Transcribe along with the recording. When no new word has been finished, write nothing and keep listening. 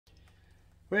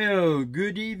Well,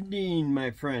 good evening,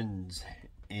 my friends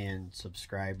and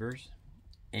subscribers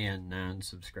and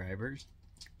non-subscribers.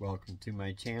 Welcome to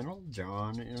my channel,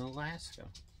 John in Alaska.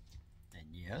 And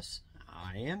yes,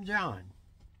 I am John.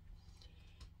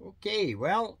 Okay,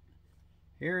 well,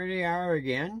 here they are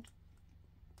again.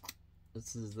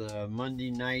 This is the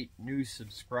Monday night new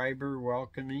subscriber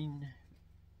welcoming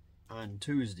on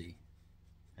Tuesday.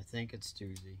 I think it's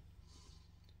Tuesday.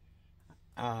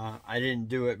 I didn't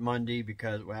do it Monday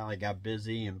because, well, I got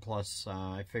busy, and plus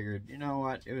I figured, you know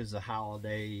what, it was a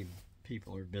holiday,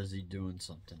 people are busy doing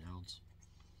something else,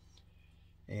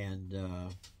 and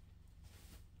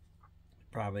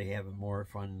probably having more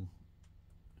fun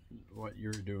what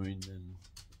you're doing than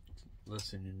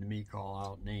listening to me call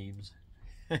out names.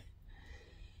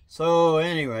 So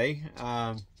anyway,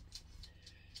 to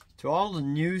all the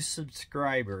new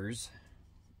subscribers,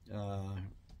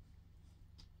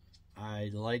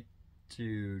 I'd like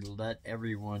to let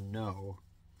everyone know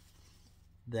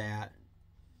that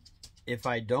if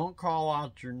I don't call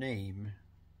out your name,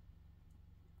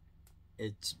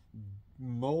 it's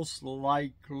most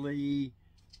likely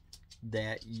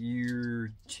that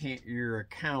your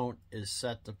account is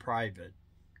set to private.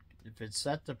 If it's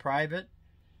set to private,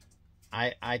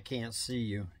 I can't see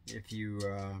you if you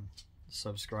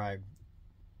subscribe.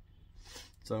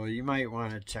 So you might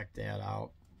want to check that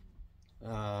out.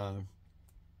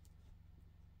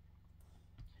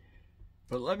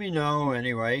 But let me know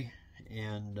anyway,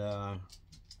 and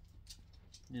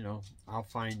you know, I'll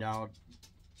find out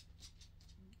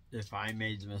if I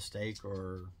made the mistake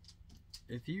or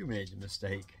if you made the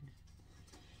mistake.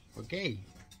 Okay,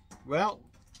 well,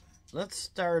 let's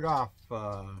start off.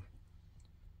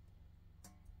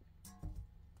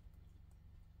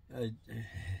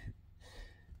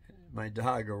 My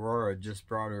dog Aurora just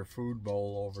brought her food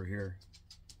bowl over here.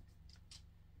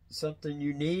 Something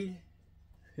you need?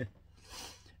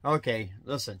 Okay,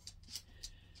 listen.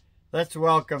 Let's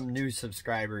welcome new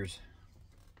subscribers.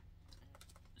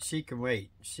 She can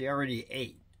wait. She already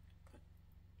ate.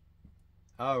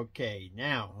 Okay,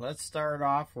 now let's start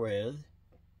off with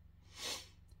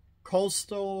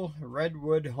Coastal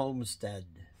Redwood Homestead.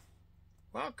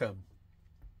 Welcome.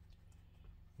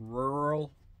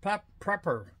 Rural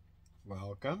Prepper.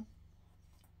 Welcome.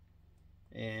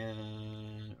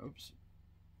 And, oops.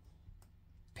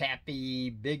 Pappy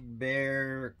Big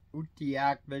Bear,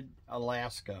 Utiakbid,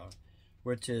 Alaska,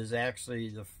 which is actually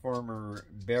the former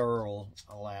Beryl,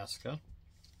 Alaska.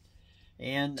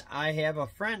 And I have a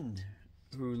friend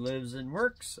who lives and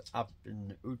works up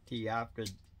in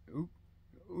Utiakbid,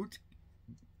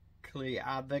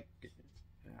 Utqiagvik.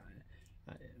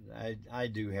 I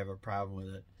do have a problem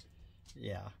with it.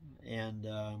 Yeah, and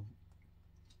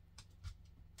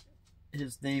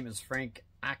his name is Frank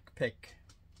Akpik.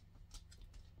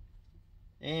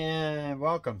 And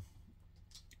welcome.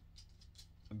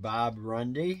 Bob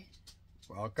Rundy,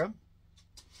 welcome.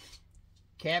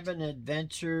 Cabin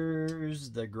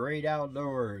Adventures, The Great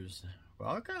Outdoors,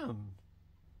 welcome.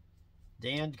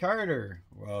 Dan Carter,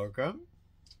 welcome.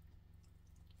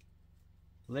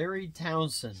 Larry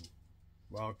Townsend,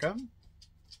 welcome.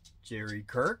 Jerry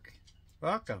Kirk,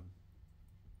 welcome.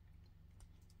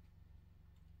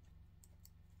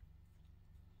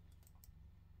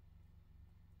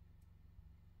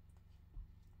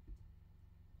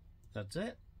 That's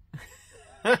it.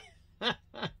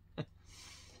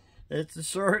 It's a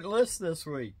short list this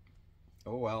week.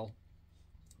 Oh well,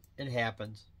 it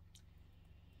happens.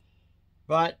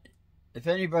 But if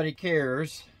anybody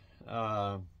cares,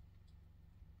 I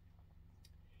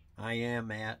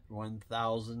am at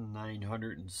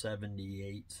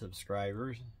 1,978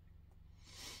 subscribers.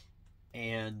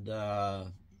 And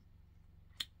up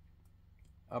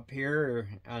here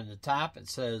on the top it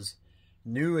says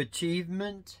new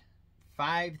achievement,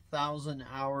 5,000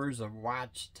 hours of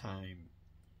watch time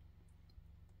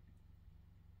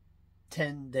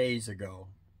 10 days ago.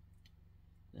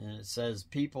 And it says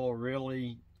people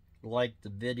really like the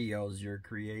videos you're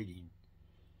creating.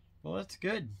 Well, that's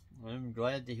good. I'm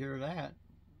glad to hear that.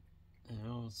 You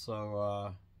know,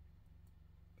 so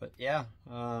but yeah,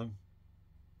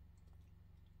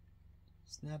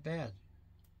 it's not bad.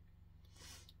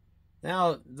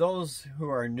 Now, those who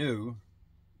are new,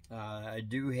 I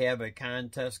do have a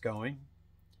contest going,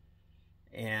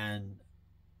 and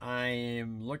I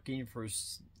am looking for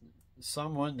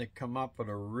someone to come up with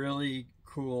a really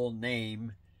cool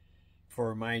name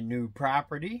for my new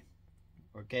property.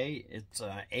 Okay, it's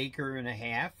an acre and a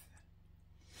half,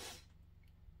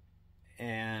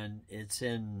 and it's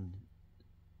in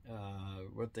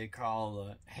what they call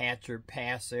the Hatcher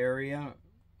Pass area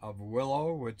of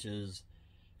Willow, which is,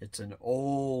 it's an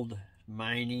old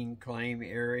mining claim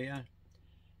area,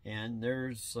 and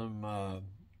there's some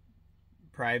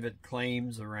private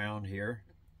claims around here.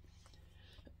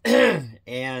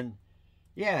 And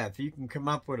yeah, if you can come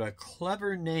up with a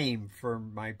clever name for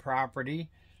my property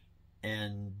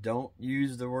and don't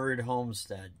use the word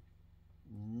homestead.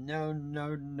 No,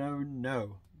 no, no,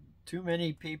 no. Too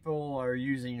many people are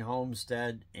using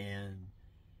homestead, and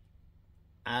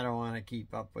I don't want to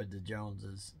keep up with the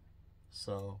Joneses.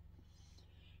 So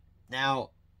now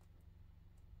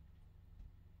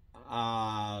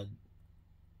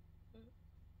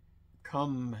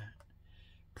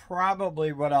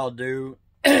probably what I'll do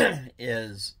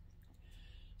is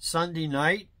Sunday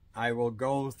night I will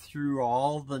go through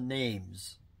all the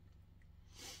names,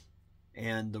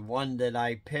 and the one that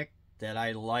I picked that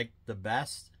I like the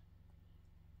best,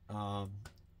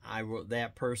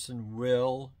 that person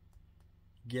will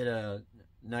get a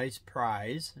nice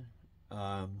prize.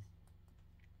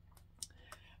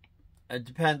 It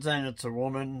depends on if it's a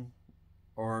woman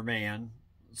or a man,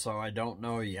 so I don't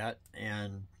know yet.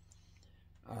 And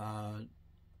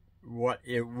what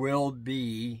it will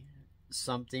be,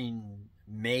 something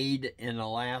made in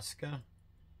Alaska,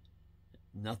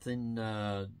 nothing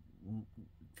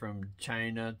from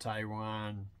China,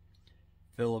 Taiwan,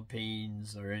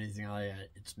 Philippines, or anything like that.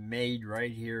 It's made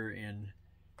right here in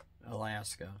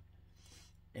Alaska,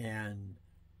 and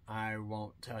I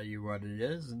won't tell you what it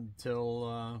is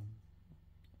until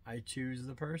I choose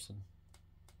the person.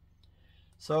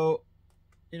 So,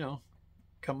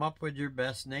 come up with your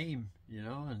best name,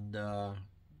 and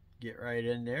get right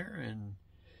in there. And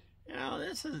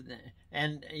this is,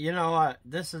 and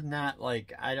this is not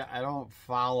like, I don't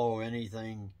follow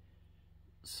anything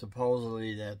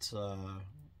supposedly that's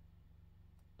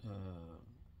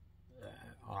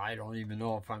I don't even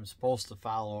know if I'm supposed to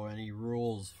follow any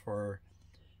rules for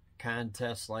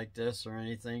contests like this or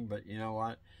anything, but you know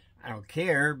what, I don't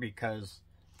care, because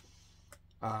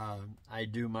I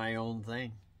do my own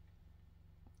thing.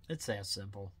 It's that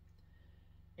simple.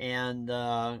 And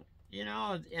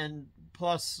and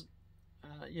plus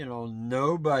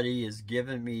nobody is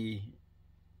giving me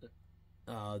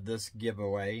this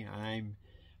giveaway.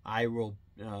 I will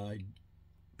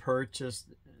purchase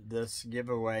this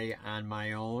giveaway on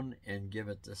my own and give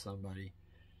it to somebody.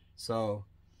 So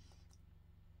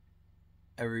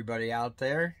everybody out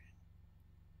there,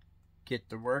 get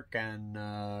to work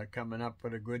on coming up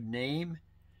with a good name,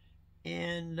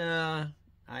 and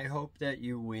I hope that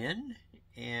you win,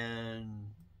 and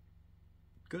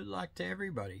good luck to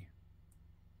everybody.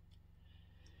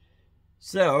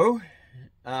 So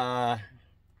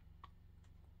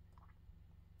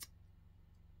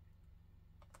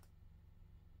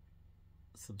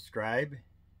subscribe,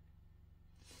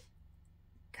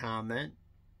 comment,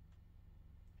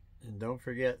 and don't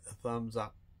forget the thumbs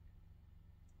up.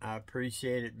 I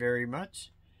appreciate it very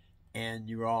much, and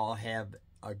you all have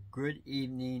a good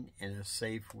evening and a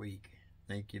safe week.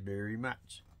 Thank you very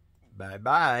much.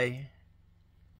 Bye-bye.